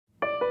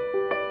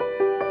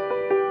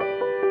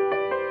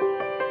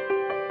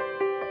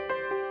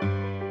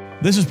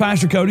This is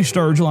Pastor Cody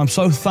Sturgill. I'm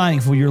so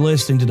thankful you're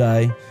listening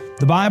today.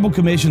 The Bible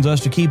commissions us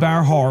to keep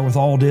our heart with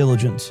all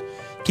diligence.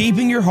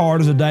 Keeping your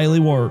heart is a daily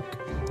work.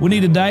 We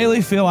need to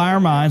daily fill our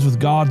minds with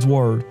God's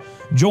Word.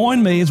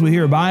 Join me as we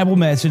hear a Bible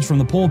message from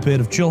the pulpit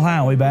of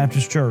Chilhowie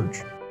Baptist Church.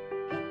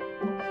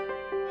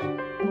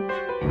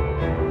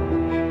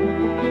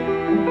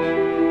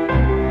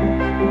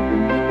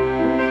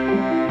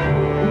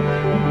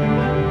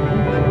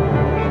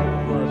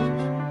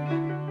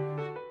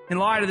 In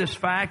light of this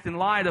fact, in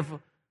light of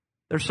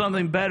there's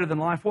something better than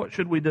life, what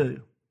should we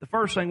do? The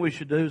first thing we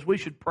should do is we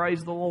should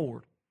praise the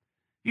Lord.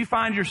 If you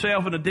find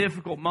yourself in a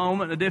difficult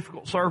moment, in a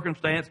difficult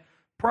circumstance,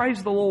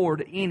 praise the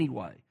Lord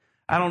anyway.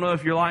 I don't know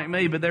if you're like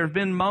me, but there have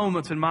been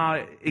moments in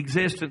my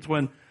existence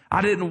when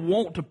I didn't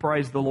want to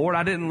praise the Lord.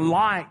 I didn't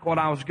like what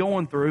I was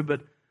going through,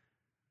 but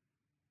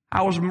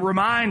I was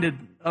reminded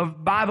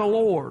of by the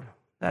Lord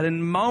that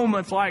in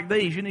moments like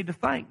these, you need to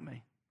thank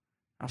me.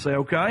 I say,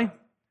 okay,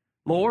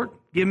 Lord,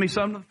 give me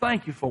something to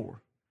thank you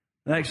for.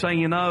 The next thing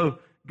you know,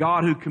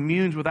 God who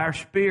communes with our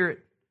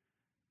spirit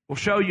will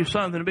show you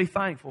something to be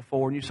thankful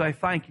for. And you say,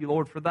 thank you,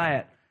 Lord, for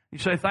that. You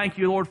say, thank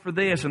you, Lord, for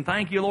this. And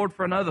thank you, Lord,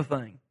 for another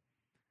thing.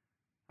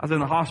 I was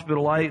in the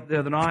hospital late the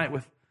other night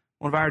with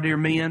one of our dear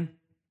men.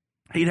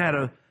 He'd had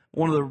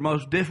one of the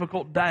most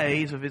difficult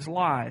days of his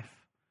life.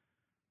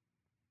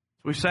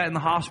 So we sat in the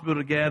hospital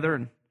together,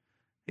 and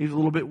he was a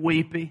little bit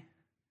weepy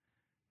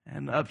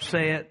and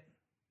upset.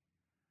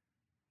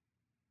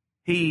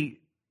 He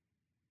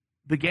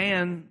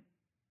began,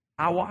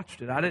 I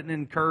watched it. I didn't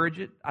encourage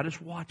it. I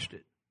just watched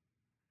it.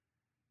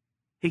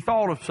 He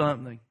thought of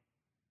something.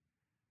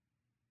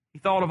 He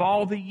thought of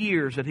all the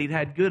years that he'd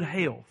had good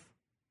health.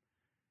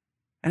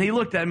 And he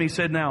looked at me and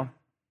said, now,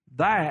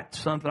 that's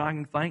something I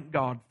can thank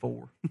God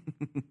for.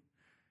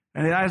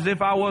 And as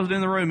if I wasn't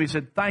in the room, he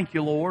said, thank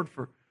you, Lord,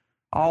 for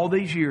all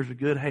these years of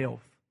good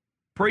health.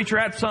 Preacher,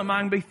 that's something I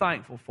can be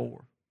thankful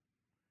for.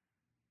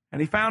 And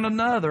he found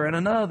another and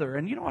another.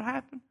 And you know what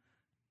happened?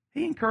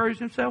 He encouraged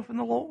himself in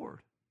the Lord.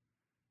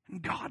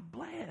 And God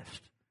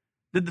blessed.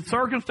 Did the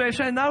circumstance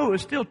say? No, it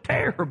was still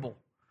terrible.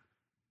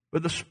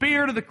 But the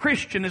spirit of the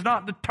Christian is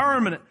not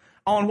determinate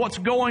on what's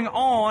going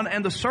on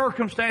and the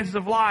circumstances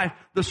of life.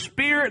 The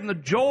spirit and the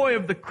joy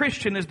of the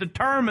Christian is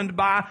determined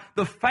by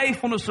the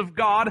faithfulness of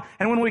God.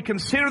 And when we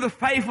consider the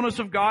faithfulness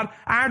of God,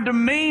 our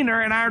demeanor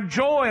and our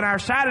joy and our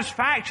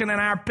satisfaction and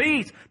our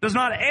peace does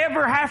not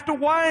ever have to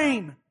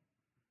wane.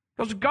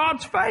 Because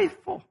God's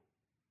faithful.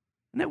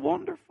 Isn't it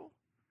wonderful?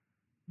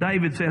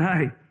 David said,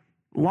 hey,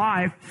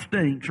 life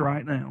stinks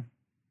right now.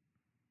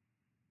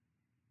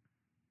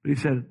 But he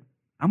said,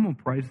 I'm going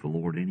to praise the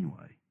Lord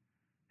anyway.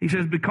 He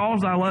says,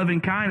 because thy loving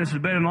kindness is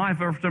better than life.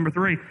 Verse number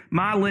 3,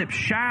 my lips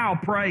shall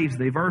praise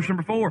thee. Verse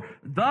number 4,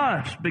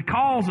 thus,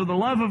 because of the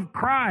love of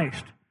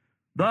Christ,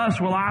 thus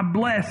will I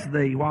bless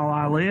thee while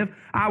I live.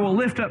 I will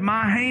lift up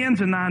my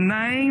hands in thy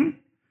name.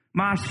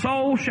 My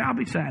soul shall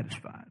be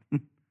satisfied.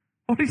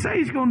 What did he say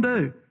he's going to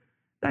do?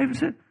 David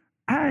said,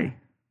 hey,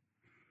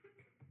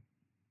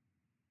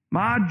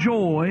 my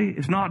joy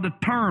is not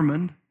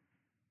determined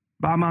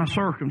by my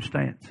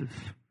circumstances.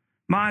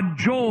 My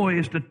joy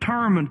is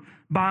determined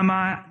by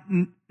my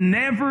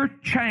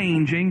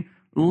never-changing,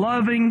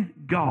 loving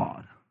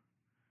God.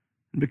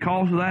 And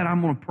because of that,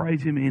 I'm going to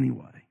praise Him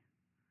anyway.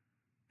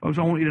 Folks,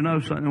 I want you to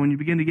know something. When you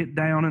begin to get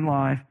down in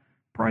life,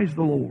 praise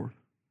the Lord.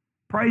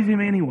 Praise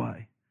Him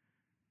anyway.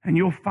 And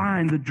you'll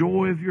find the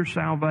joy of your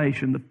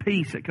salvation, the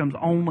peace that comes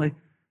only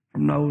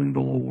from knowing the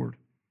Lord.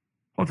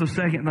 What's the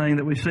second thing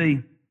that we see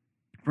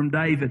from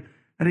David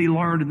that he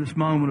learned in this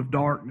moment of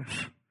darkness?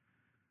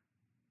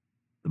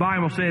 The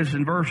Bible says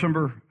in verse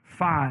number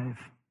 5,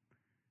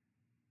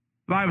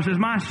 the Bible says,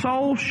 my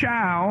soul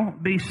shall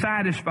be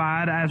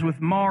satisfied as with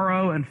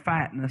marrow and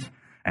fatness,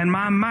 and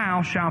my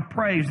mouth shall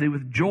praise thee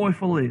with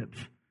joyful lips,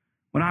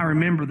 when I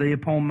remember thee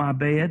upon my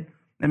bed,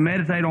 and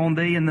meditate on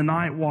thee in the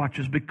night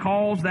watches,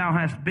 because thou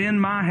hast been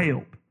my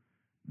help.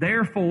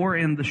 Therefore,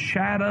 in the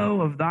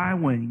shadow of thy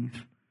wings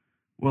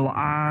will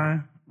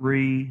I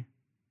rejoice.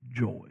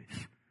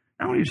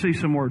 I want you to see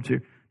some words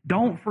here.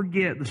 Don't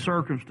forget the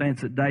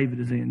circumstance that David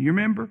is in. You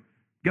remember?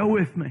 Go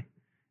with me.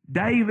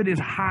 David is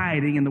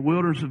hiding in the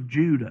wilderness of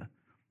Judah.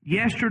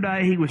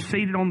 Yesterday, he was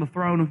seated on the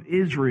throne of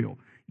Israel.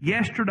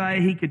 Yesterday,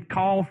 he could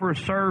call for a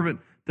servant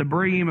to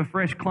bring him a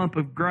fresh clump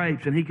of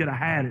grapes, and he could have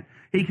had it.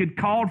 He could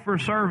call for a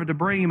servant to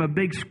bring him a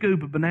big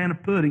scoop of banana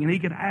pudding, and he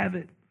could have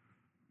it.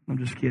 I'm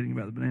just kidding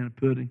about the banana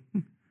pudding.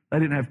 They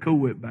didn't have Cool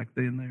Whip back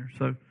then there,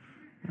 so...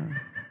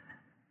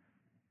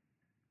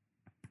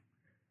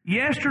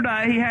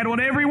 Yesterday, he had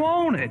whatever he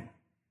wanted.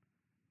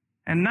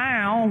 And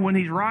now, when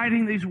he's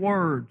writing these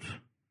words,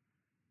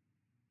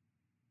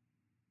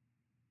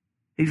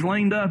 he's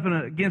leaned up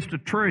against a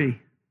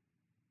tree.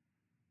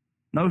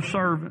 No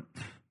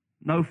servants,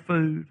 no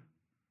food,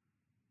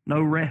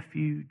 no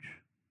refuge,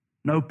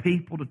 no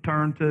people to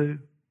turn to.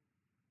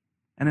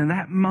 And in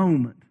that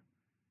moment,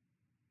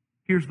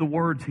 here's the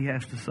words he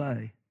has to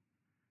say.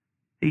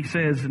 He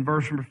says in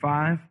verse number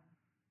 5,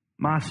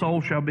 my soul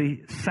shall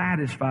be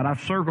satisfied.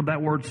 I've circled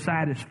that word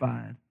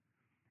satisfied.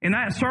 In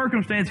that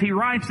circumstance, he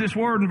writes this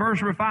word in verse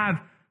number 5,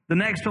 the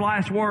next to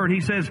last word. He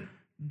says,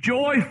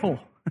 joyful.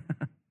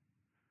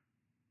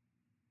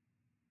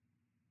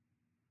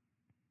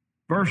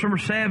 Verse number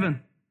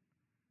 7,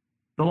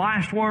 the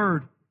last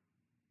word.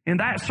 In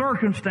that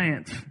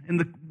circumstance, in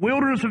the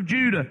wilderness of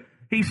Judah,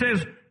 he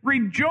says,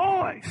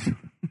 rejoice.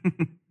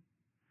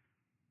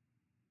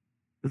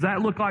 Does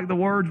that look like the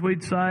words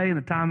we'd say in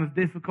a time of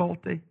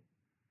difficulty?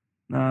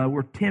 No,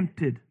 we're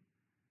tempted.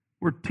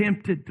 We're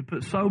tempted to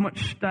put so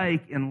much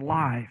stake in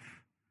life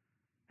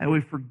that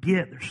we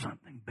forget there's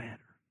something better.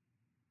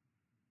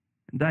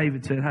 And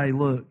David said, hey,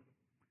 look,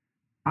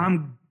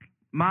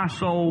 my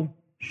soul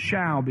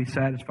shall be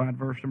satisfied,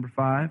 verse number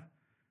 5.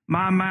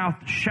 My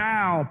mouth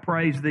shall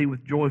praise thee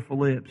with joyful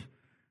lips.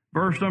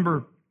 Verse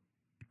number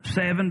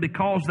 7,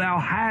 because thou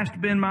hast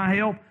been my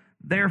help,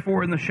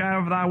 therefore in the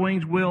shadow of thy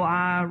wings will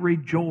I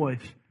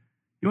rejoice.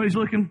 You know what he's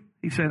looking?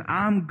 He said,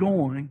 I'm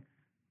going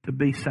to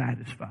be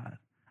satisfied.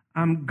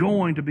 I'm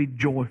going to be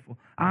joyful.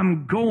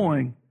 I'm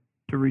going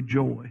to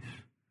rejoice.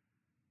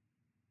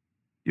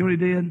 You know what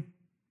he did?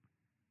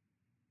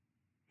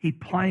 He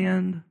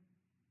planned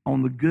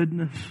on the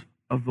goodness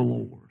of the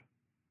Lord.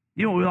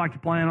 You know what we like to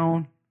plan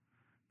on?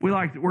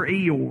 We're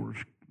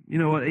Eeyores. You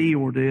know what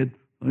Eeyore did?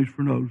 Thanks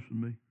for noticing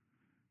me.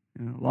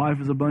 You know,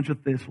 life is a bunch of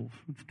thistles.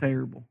 It's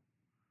terrible.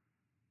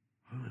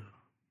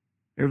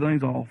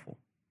 Everything's awful.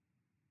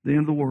 The end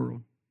of the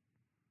world.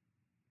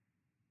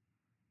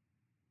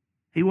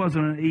 He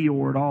wasn't an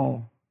Eeyore at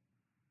all.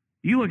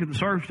 You look at the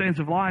circumstance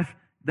of life,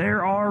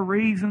 there are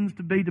reasons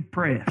to be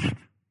depressed.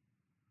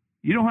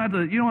 You don't have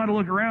to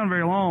look around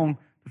very long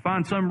to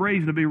find some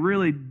reason to be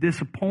really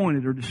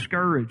disappointed or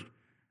discouraged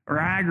or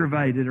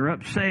aggravated or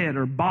upset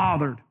or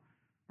bothered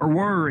or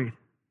worried.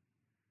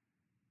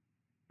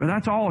 But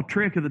that's all a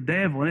trick of the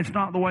devil, and it's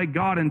not the way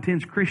God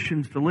intends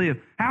Christians to live.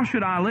 How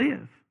should I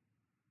live?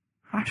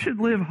 I should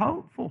live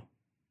hopeful.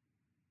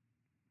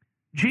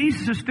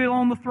 Jesus is still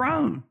on the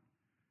throne.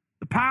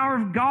 The power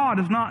of God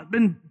has not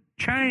been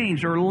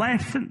changed or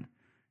lessened.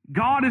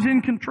 God is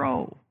in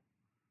control.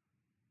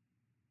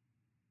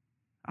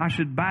 I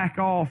should back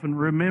off and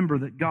remember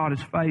that God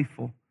is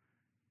faithful.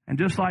 And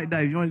just like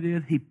David, you know what he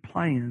did? He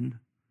planned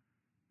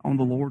on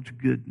the Lord's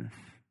goodness.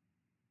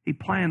 He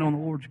planned on the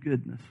Lord's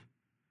goodness.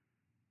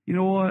 You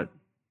know what?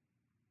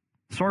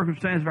 The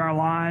circumstance of our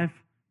life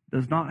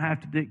does not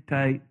have to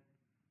dictate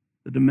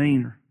the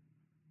demeanor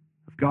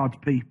of God's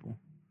people.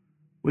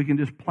 We can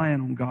just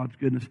plan on God's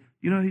goodness.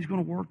 You know He's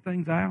going to work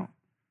things out.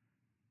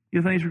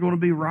 You know things are going to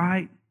be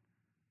right.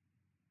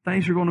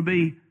 Things are going to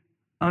be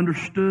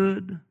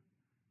understood.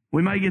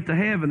 We may get to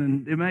heaven,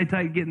 and it may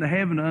take getting to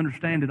heaven to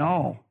understand it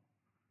all.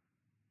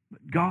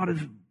 But God has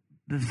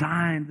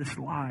designed this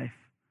life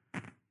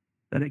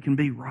that it can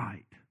be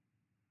right.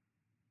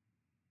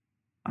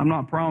 I'm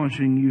not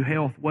promising you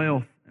health,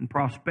 wealth, and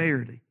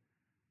prosperity,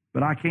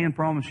 but I can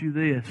promise you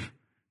this.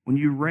 When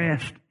you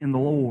rest in the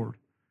Lord,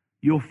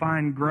 you'll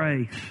find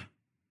grace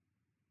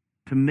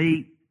to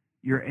meet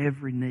your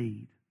every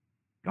need.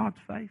 God's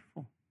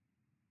faithful.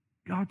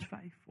 God's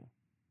faithful.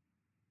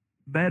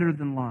 Better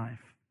than life.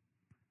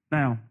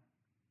 Now,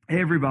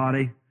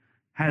 everybody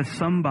has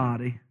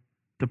somebody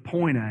to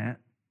point at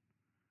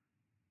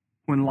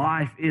when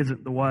life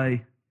isn't the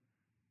way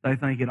they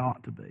think it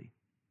ought to be.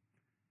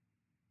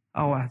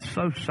 Oh, it's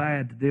so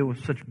sad to deal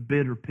with such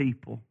bitter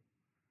people.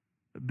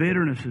 But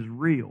bitterness is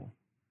real,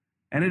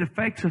 and it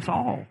affects us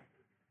all.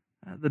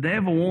 The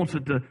devil wants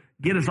it to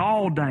get us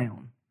all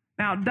down.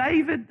 Now,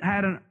 David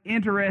had an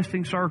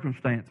interesting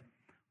circumstance.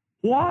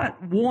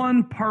 What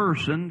one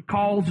person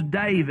caused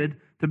David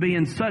to be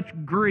in such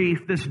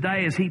grief this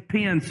day as he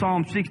penned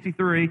Psalm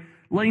 63,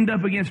 leaned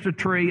up against a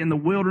tree in the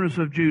wilderness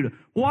of Judah?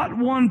 What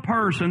one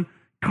person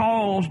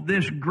caused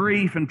this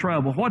grief and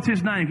trouble? What's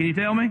his name? Can you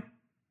tell me?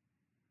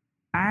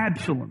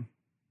 Absalom.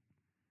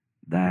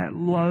 That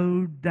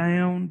low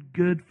down,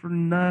 good for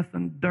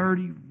nothing,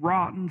 dirty,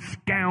 rotten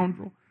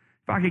scoundrel.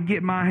 If I could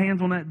get my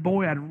hands on that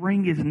boy, I'd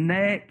wring his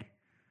neck.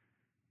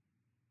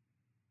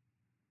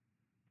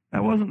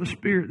 That wasn't the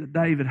spirit that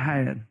David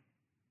had.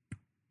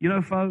 You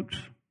know, folks,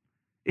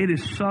 it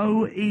is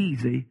so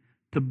easy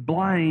to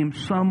blame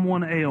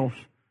someone else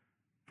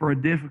for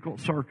a difficult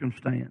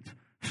circumstance.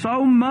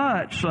 So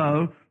much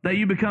so that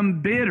you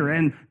become bitter,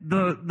 and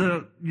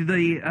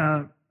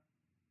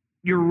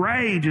your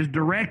rage is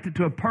directed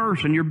to a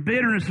person. Your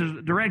bitterness is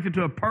directed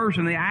to a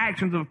person, the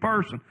actions of a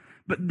person.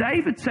 But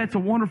David sets a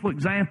wonderful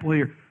example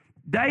here.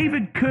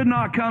 David could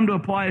not come to a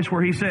place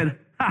where he said,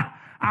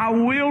 I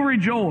will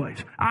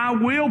rejoice. I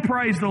will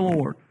praise the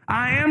Lord.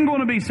 I am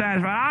going to be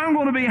satisfied. I'm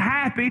going to be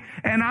happy,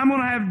 and I'm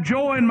going to have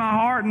joy in my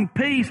heart and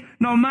peace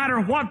no matter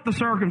what the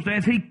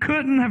circumstance. He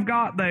couldn't have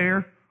got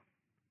there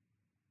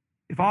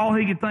if all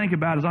he could think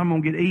about is, I'm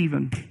going to get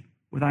even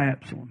with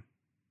Absalom.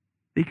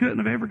 He couldn't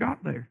have ever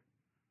got there.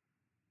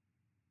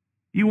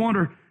 You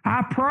wonder,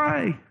 I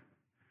pray,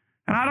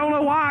 and I don't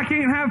know why I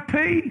can't have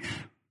peace.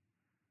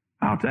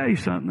 I'll tell you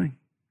something.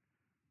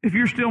 If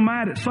you're still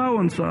mad at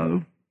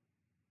so-and-so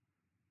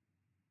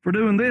for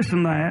doing this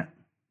and that,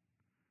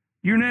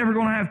 you're never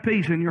going to have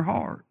peace in your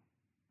heart.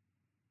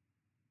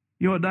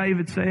 You know what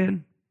David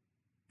said?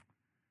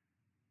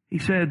 He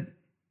said,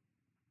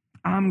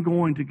 I'm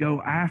going to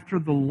go after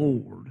the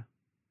Lord,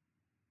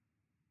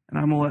 and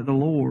I'm going to let the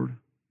Lord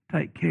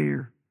take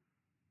care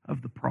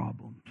of the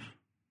problems.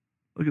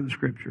 Look at the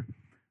scripture.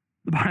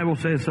 The Bible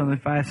says something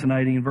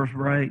fascinating in verse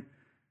 8.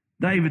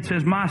 David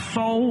says, my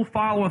soul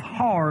followeth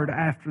hard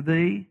after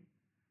thee.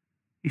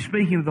 He's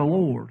speaking of the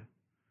Lord.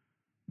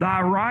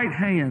 Thy right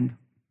hand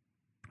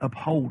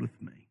upholdeth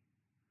me.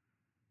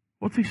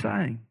 What's he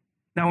saying?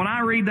 Now, when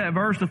I read that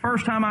verse, the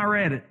first time I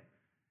read it,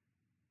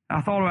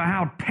 I thought about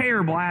how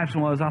terrible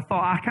Absalom was. I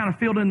kind of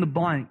filled in the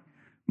blank.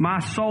 My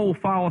soul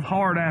followeth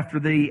hard after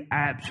thee,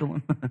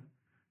 Absalom.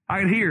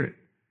 I could hear it.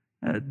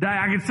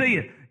 I could see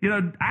it. You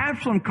know,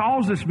 Absalom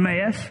caused this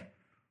mess,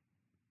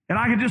 and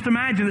I could just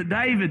imagine that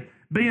David,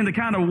 being the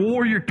kind of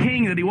warrior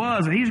king that he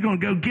was, and he's going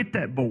to go get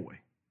that boy.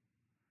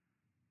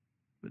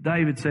 But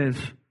David says,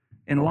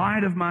 in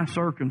light of my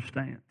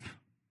circumstance,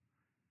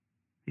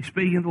 he's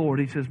speaking to the Lord.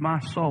 He says, my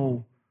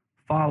soul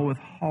followeth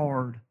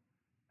hard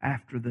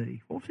after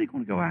thee. What's he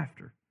going to go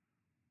after?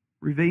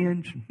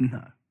 Revenge?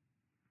 No.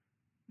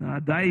 Now,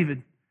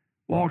 David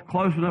walked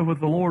close enough with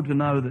the Lord to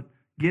know that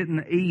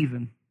getting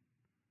even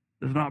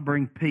does not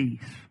bring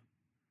peace.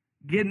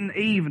 Getting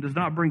even does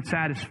not bring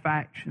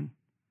satisfaction.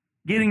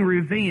 Getting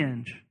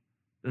revenge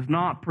does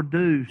not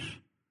produce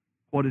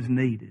what is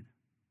needed.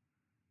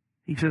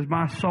 He says,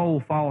 my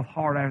soul followeth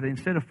hard after thee.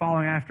 Instead of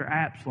following after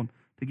Absalom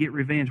to get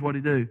revenge, what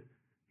did he do?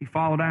 He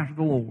followed after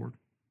the Lord.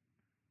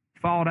 He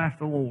followed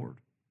after the Lord.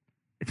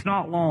 It's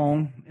not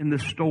long in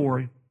this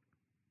story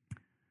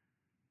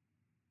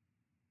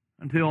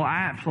until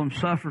Absalom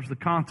suffers the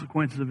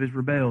consequences of his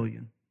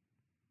rebellion.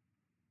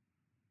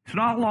 It's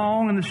not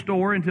long in the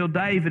story until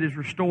David is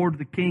restored to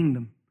the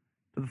kingdom,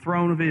 to the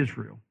throne of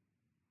Israel.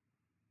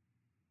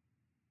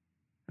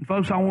 And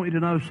folks, I want you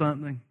to know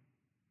something.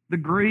 The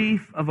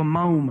grief of a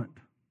moment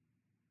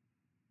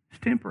is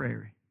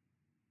temporary.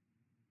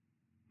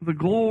 The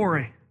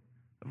glory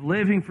of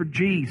living for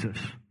Jesus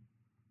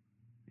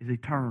is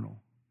eternal.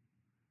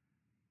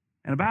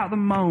 And about the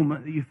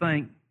moment that you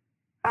think,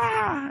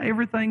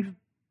 everything's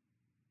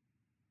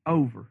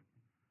over,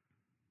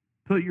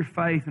 put your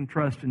faith and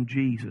trust in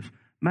Jesus.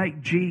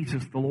 Make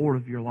Jesus the Lord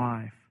of your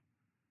life.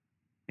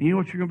 And you know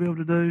what you're going to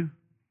be able to do?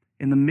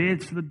 In the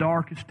midst of the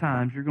darkest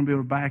times, you're going to be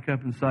able to back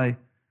up and say,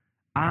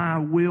 I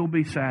will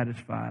be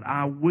satisfied.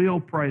 I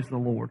will praise the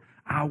Lord.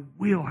 I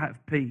will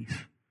have peace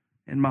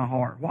in my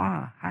heart.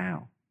 Why?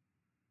 How?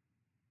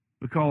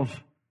 Because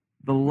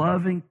the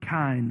loving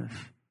kindness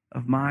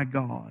of my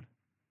God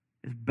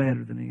is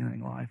better than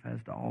anything life has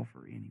to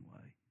offer anyway.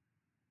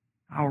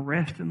 I'll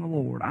rest in the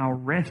Lord. I'll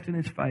rest in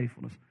His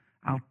faithfulness.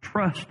 I'll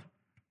trust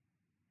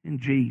in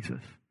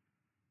Jesus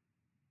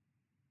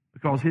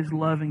because His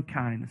loving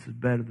kindness is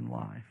better than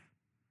life.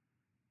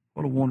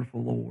 What a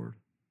wonderful Lord.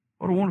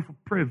 What a wonderful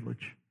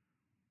privilege.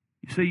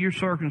 You see, your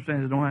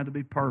circumstances don't have to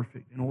be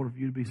perfect in order for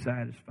you to be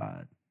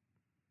satisfied.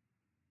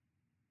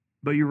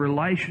 But your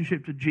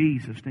relationship to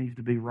Jesus needs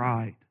to be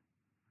right.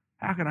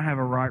 How can I have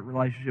a right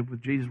relationship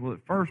with Jesus? Well,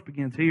 it first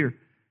begins here.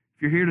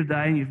 If you're here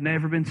today and you've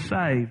never been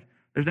saved,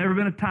 there's never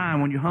been a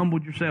time when you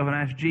humbled yourself and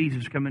asked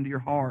Jesus to come into your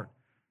heart,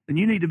 then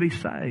you need to be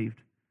saved.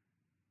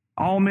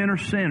 All men are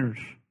sinners.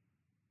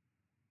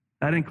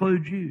 That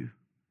includes you.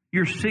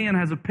 Your sin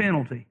has a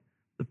penalty.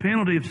 The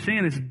penalty of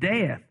sin is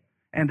death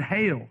and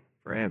hell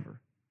forever.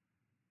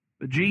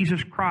 But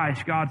Jesus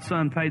Christ, God's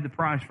Son, paid the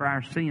price for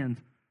our sins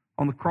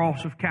on the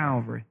cross of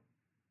Calvary.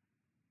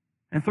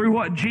 And through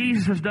what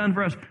Jesus has done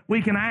for us,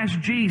 we can ask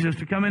Jesus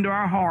to come into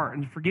our heart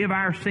and forgive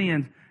our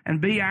sins and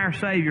be our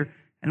Savior.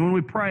 And when we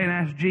pray and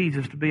ask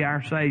Jesus to be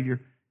our Savior,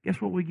 guess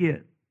what we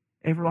get?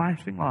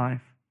 Everlasting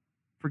life,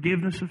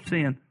 forgiveness of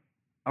sin,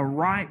 a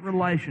right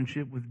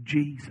relationship with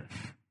Jesus.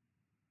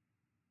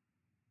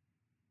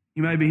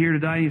 You may be here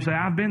today and you say,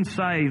 I've been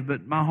saved,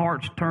 but my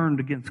heart's turned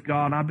against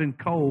God. I've been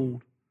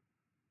cold.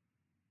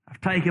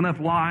 I've taken up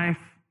life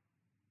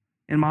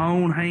in my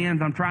own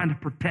hands. I'm trying to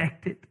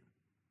protect it.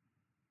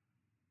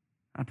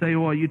 I tell you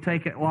what, you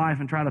take that life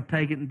and try to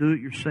take it and do it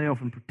yourself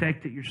and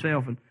protect it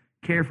yourself and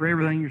care for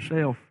everything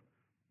yourself,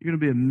 you're going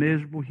to be a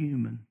miserable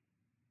human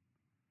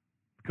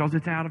because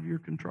it's out of your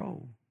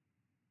control.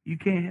 You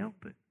can't help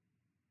it.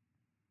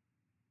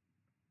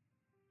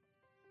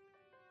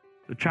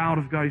 The child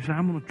of God, you say,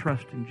 I'm going to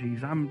trust in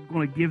Jesus. I'm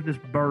going to give this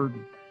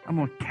burden. I'm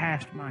going to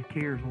cast my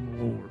cares on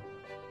the Lord.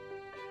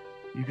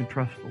 You can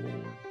trust the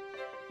Lord.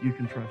 You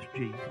can trust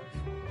Jesus.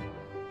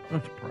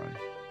 Let's pray.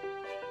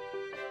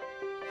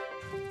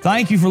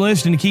 Thank you for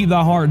listening to Keep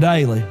Thy Heart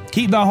Daily.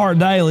 Keep Thy Heart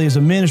Daily is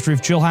a ministry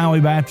of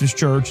Chilhowie Baptist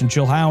Church in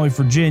Chilhowie,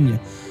 Virginia.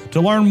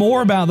 To learn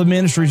more about the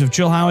ministries of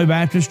Chilhowie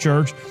Baptist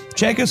Church,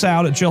 check us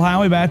out at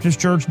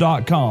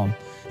chilhowiebaptistchurch.com.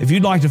 If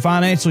you'd like to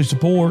financially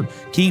support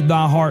Keep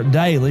Thy Heart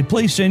Daily,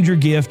 please send your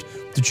gift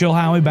to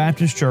Chilhowie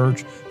Baptist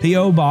Church,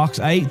 P.O. Box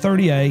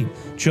 838,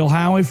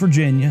 Chilhowie,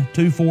 Virginia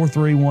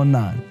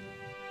 24319.